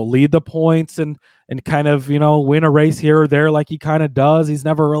just, lead the points and kind of, win a race here or there like he kind of does, he's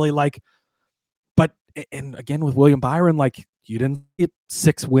never really and again, with William Byron, you didn't get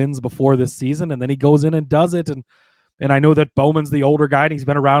 6 wins before this season, and then he goes in and does it. And I know that Bowman's the older guy and he's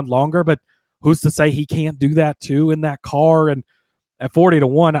been around longer, but who's to say he can't do that too in that car? And at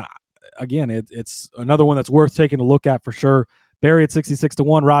 40-1, again, it's another one that's worth taking a look at for sure. Barry at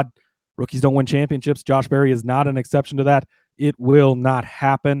 66-1. Rod, rookies don't win championships. Josh Berry is not an exception to that. It will not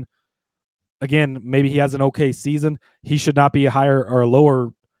happen. Again, maybe he has an okay season. He should not be a higher or a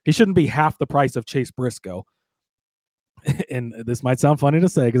lower. He shouldn't be half the price of Chase Briscoe. And this might sound funny to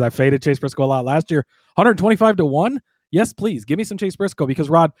say because I faded Chase Briscoe a lot last year. 125-1. Yes, please give me some Chase Briscoe, because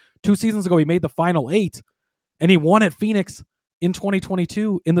Rod, 2 seasons ago, he made the final 8 and he won at Phoenix in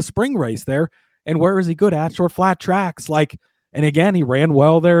 2022 in the spring race there. And where is he good at? Short, flat tracks. And again, he ran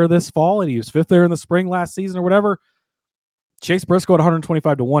well there this fall, and he was 5th there in the spring last season or whatever. Chase Briscoe at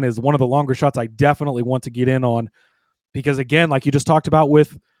 125-1 is one of the longer shots I definitely want to get in on, because again, like you just talked about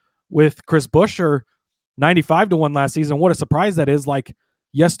with Chris Buescher, 95-1 last season. What a surprise that is.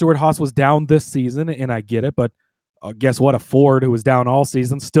 Yes, Stewart-Haas was down this season, and I get it, but guess what? A Ford, who was down all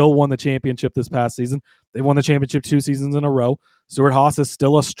season, still won the championship this past season. They won the championship 2 seasons in a row. Stewart-Haas is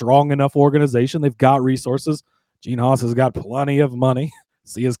still a strong enough organization. They've got resources. Gene Haas has got plenty of money.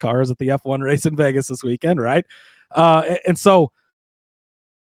 See his cars at the F1 race in Vegas this weekend, right? And so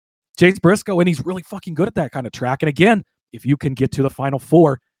Chase Briscoe, and he's really fucking good at that kind of track. And again, if you can get to the Final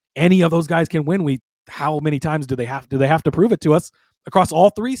 4, any of those guys can win. How many times do they have to prove it to us across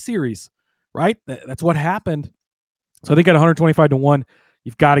all 3 series, right? That's what happened. So I think at 125-1,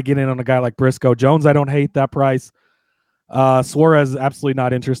 you've got to get in on a guy like Briscoe. Jones, I don't hate that price. Suarez, absolutely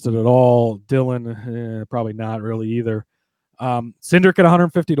not interested at all. Dillon, probably not really either. Cindric at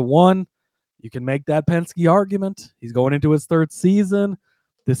 150-1. You can make that Penske argument. He's going into his 3rd season.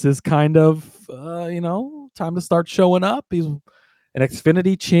 this is kind of, time to start showing up. He's an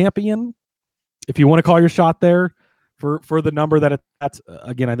Xfinity champion. If you want to call your shot there for the number that's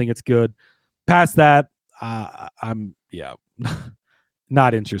again, I think it's good. Past that, I'm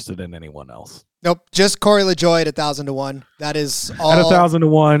not interested in anyone else. Nope, just Corey LaJoy at 1,000-1. That is all. At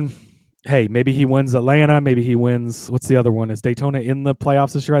 1,000-1. Hey, maybe he wins Atlanta. Maybe he wins. What's the other one? Is Daytona in the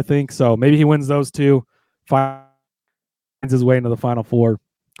playoffs this year? I think so. Maybe he wins those two. Finds his way into the Final Four.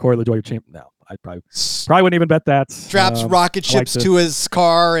 Corey LaJoy, your champ. No, I probably wouldn't even bet that. Straps rocket ships to his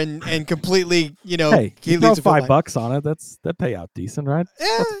car and completely, Hey, he throws leaves $5 on it. That pay out decent, right?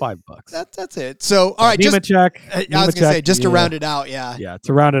 Yeah, that's $5. That's it. So all right, Nemechek. I was gonna say just to round it out, yeah. Yeah,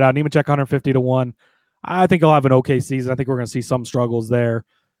 to round it out, Nemechek 150-1. I think he'll have an okay season. I think we're gonna see some struggles there,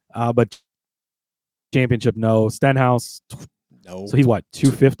 but championship, no. Stenhouse, no. So he's what,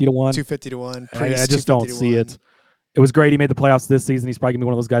 250-1? 250-1. I just don't see it. It was great he made the playoffs this season. He's probably gonna be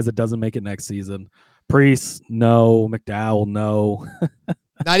one of those guys that doesn't make it next season. Priest, no. McDowell, no.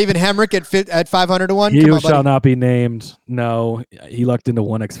 Not even Hemrick at 500-1. He shall not be named. No, he lucked into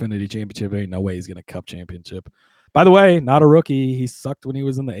one Xfinity championship. Ain't no way he's gonna cup championship. By the way, not a rookie. He sucked when he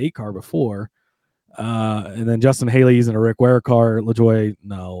was in the 8 car before. And then Justin Haley's in a Rick Ware car. LaJoy,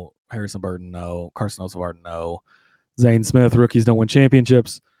 no. Harrison Burton, no. Carson Oswald, no. Zane Smith, rookies don't win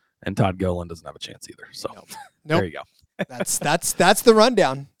championships, and Todd Gilliland doesn't have a chance either. So there you go. That's the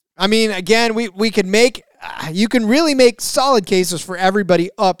rundown. I mean, again, we could make you can really make solid cases for everybody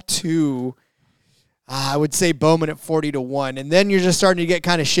up to I would say Bowman at 40-1, and then you're just starting to get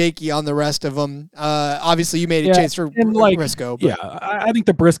kind of shaky on the rest of them. Obviously, you made a chase for Briscoe. But. Yeah, I think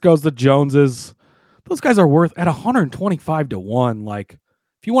the Briscoes, the Joneses, those guys are worth at 125-1. Like,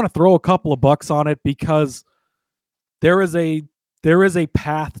 if you want to throw a couple of bucks on it, because there is a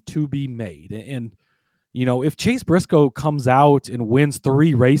path to be made. And, if Chase Briscoe comes out and wins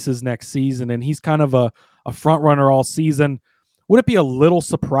 3 races next season and he's kind of a front runner all season, would it be a little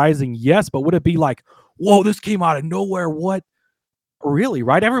surprising? Yes, but would it be like, whoa, this came out of nowhere? What? Really,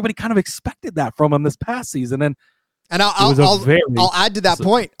 right? Everybody kind of expected that from him this past season. And I'll add to that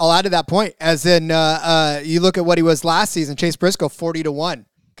point. I'll add to that point. As in, you look at what he was last season, Chase Briscoe, 40-1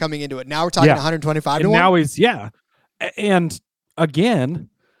 coming into it. Now we're talking 125-1. And now he's, and again,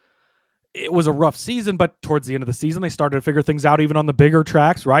 it was a rough season, but towards the end of the season, they started to figure things out even on the bigger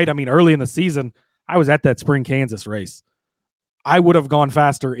tracks, right? I mean, early in the season, I was at that Spring Kansas race. I would have gone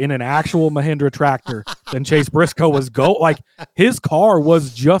faster in an actual Mahindra tractor than Chase Briscoe was like, his car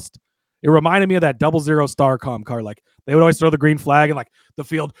was just, it reminded me of that 00 Starcom car. Like, they would always throw the green flag and like the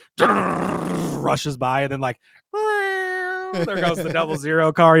field rushes by and then like, there goes the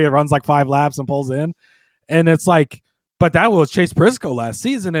 00 car. He runs like 5 laps and pulls in. And it's like, but that was Chase Briscoe last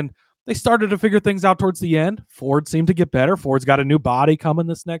season. And they started to figure things out towards the end. Ford seemed to get better. Ford's got a new body coming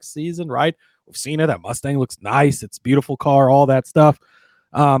this next season, right? We've seen it. That Mustang looks nice. It's a beautiful car, all that stuff.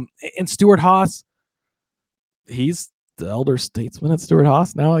 And Stuart Haas, he's the elder statesman at Stuart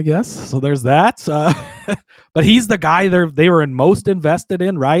Haas now, I guess. So there's that. But he's the guy they were most invested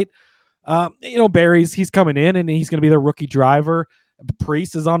in, right? Barry's, he's coming in and he's going to be their rookie driver.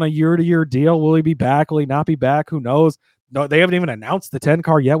 Priest is on a year-to-year deal. Will he be back? Will he not be back? Who knows? No, they haven't even announced the 10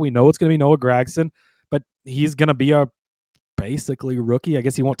 car yet. We know it's going to be Noah Gragson, but he's going to be a basically rookie. I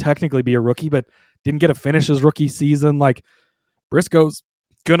guess he won't technically be a rookie, but didn't get to finish his rookie season. Like, Briscoe's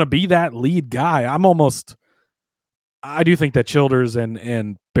going to be that lead guy. I do think that Childers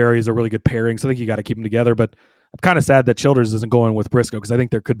and Barry is a really good pairing, so I think you got to keep them together, but I'm kind of sad that Childers isn't going with Briscoe because I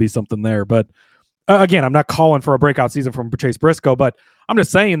think there could be something there. But again, I'm not calling for a breakout season from Chase Briscoe, but I'm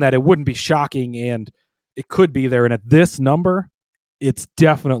just saying that it wouldn't be shocking and it could be there. And at this number, it's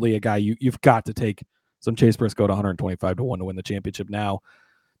definitely a guy you've got to take some Chase Briscoe to 125-1 to win the championship now,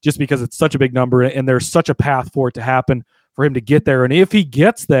 just because it's such a big number and there's such a path for it to happen for him to get there. And if he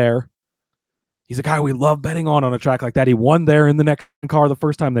gets there, he's a guy we love betting on a track like that. He won there in the next car the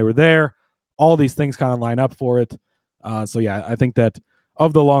first time they were there. All these things kind of line up for it. So yeah, I think that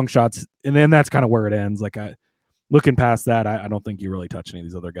of the long shots, and then that's kind of where it ends. Like, looking past that, I don't think you really touch any of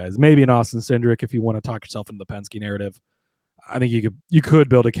these other guys. Maybe an Austin Cindric if you want to talk yourself into the Penske narrative. I think you could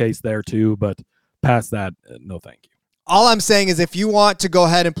build a case there too, but past that, no thank you. All I'm saying is if you want to go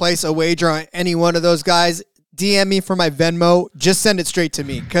ahead and place a wager on any one of those guys, DM me for my Venmo. Just send it straight to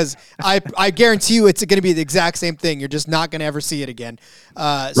me because I guarantee you it's going to be the exact same thing. You're just not going to ever see it again.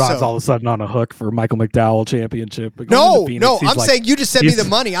 Rod's all of a sudden on a hook for Michael McDowell championship. No, I'm saying you just send me the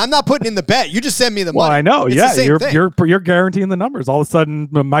money. I'm not putting in the bet. You just send me the money. Well, I know. It's you're guaranteeing the numbers. All of a sudden,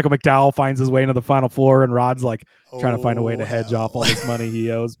 Michael McDowell finds his way into the Final Four, and Rod's like, trying to find a way to hedge off all this money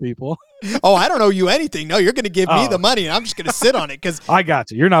he owes people. Oh, I don't owe you anything. No, you're going to give me the money, and I'm just going to sit on it because I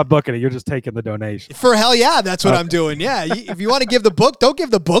got you. You're not booking it. You're just taking the donation. For hell yeah, that's what I'm doing. Yeah, if you want to give the book, don't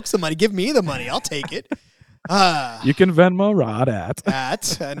give the books the money. Give me the money. I'll take it. You can Venmo Rod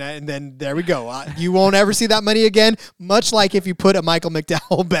at and then there we go. You won't ever see that money again. Much like if you put a Michael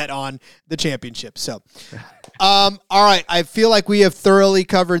McDowell bet on the championship. So, all right, I feel like we have thoroughly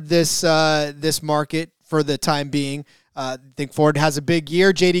covered this this market for the time being. I think Ford has a big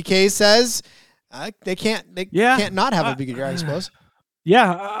year. JDK says they can't not have a big year, I suppose.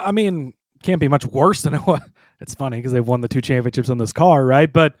 Yeah, I mean, can't be much worse than it was. It's funny because they've won the 2 championships on this car,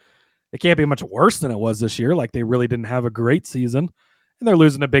 right? But it can't be much worse than it was this year. Like, they really didn't have a great season, and they're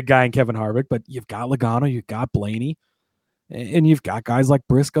losing a big guy in Kevin Harvick. But you've got Logano, you've got Blaney, and you've got guys like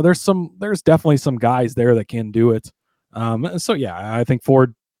Briscoe. There's definitely some guys there that can do it. So yeah, I think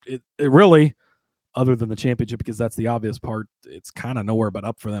Ford, it really, other than the championship, because that's the obvious part, it's kind of nowhere but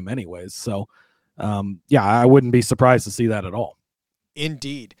up for them anyways. So yeah, I wouldn't be surprised to see that at all.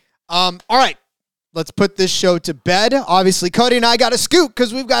 Indeed. All right. Let's put this show to bed. Obviously, Cody and I got to scoot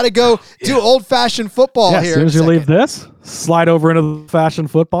because we've got to go do old-fashioned football here. As soon as you leave this, slide over into the fashion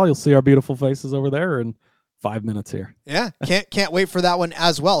football. You'll see our beautiful faces over there in 5 minutes here. Yeah, can't wait for that one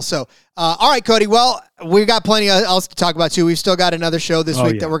as well. So, all right, Cody. Well, we got plenty else to talk about too. We've still got another show this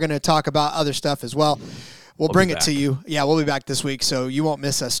week that we're going to talk about other stuff as well. We'll bring it to you. Yeah, we'll be back this week, so you won't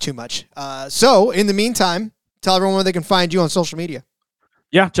miss us too much. So, in the meantime, tell everyone where they can find you on social media.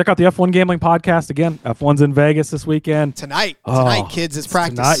 Yeah, check out the F1 Gambling Podcast. Again, F1's in Vegas this weekend. Tonight, kids, it's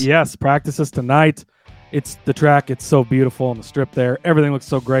practice. Tonight, yes, practice is tonight. It's the track. It's so beautiful on the strip there. Everything looks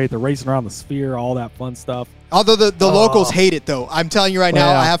so great. They're racing around the sphere, all that fun stuff. Although the locals hate it, though. I'm telling you right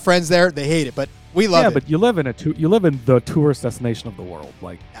now, I have friends there. They hate it, but we love it. Yeah, but you live in the tourist destination of the world.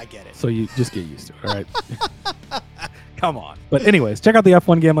 Like, I get it. So you just get used to it, all right? Come on. But anyways, check out the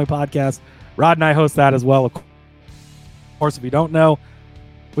F1 Gambling Podcast. Rod and I host that as well. Of course, if you don't know,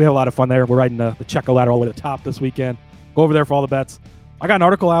 we have a lot of fun there. We're riding the Checo ladder all the way to the top this weekend. Go over there for all the bets. I got an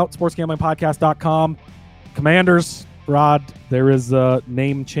article out, sportsgamblingpodcast.com. Commanders, Rod, there is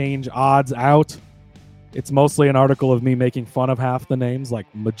name change odds out. It's mostly an article of me making fun of half the names, like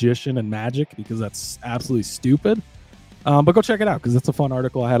Magician and Magic, because that's absolutely stupid. But go check it out, because it's a fun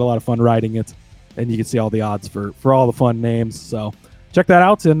article. I had a lot of fun writing it, and you can see all the odds for all the fun names. So check that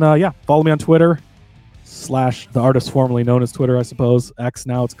out, and yeah, follow me on Twitter. / the artist formerly known as Twitter, I suppose. X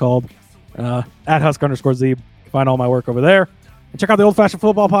now it's called. At Husk_Zeb. You can find all my work over there. And check out the Old Fashioned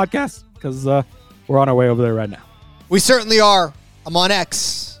Football Podcast, because we're on our way over there right now. We certainly are. I'm on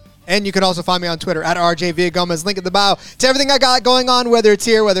X. And you can also find me on Twitter at RJ Villagomez. Link in the bio to everything I got going on, whether it's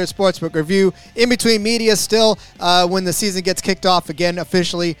here, whether it's Sportsbook Review, in between media still, when the season gets kicked off again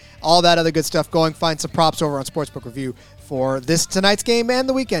officially, all that other good stuff going. Find some props over on Sportsbook Review for tonight's game and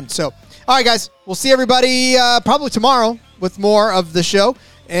the weekend. So, all right, guys, we'll see everybody probably tomorrow with more of the show,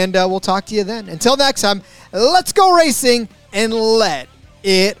 and we'll talk to you then. Until next time, let's go racing and let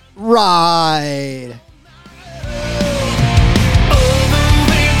it ride.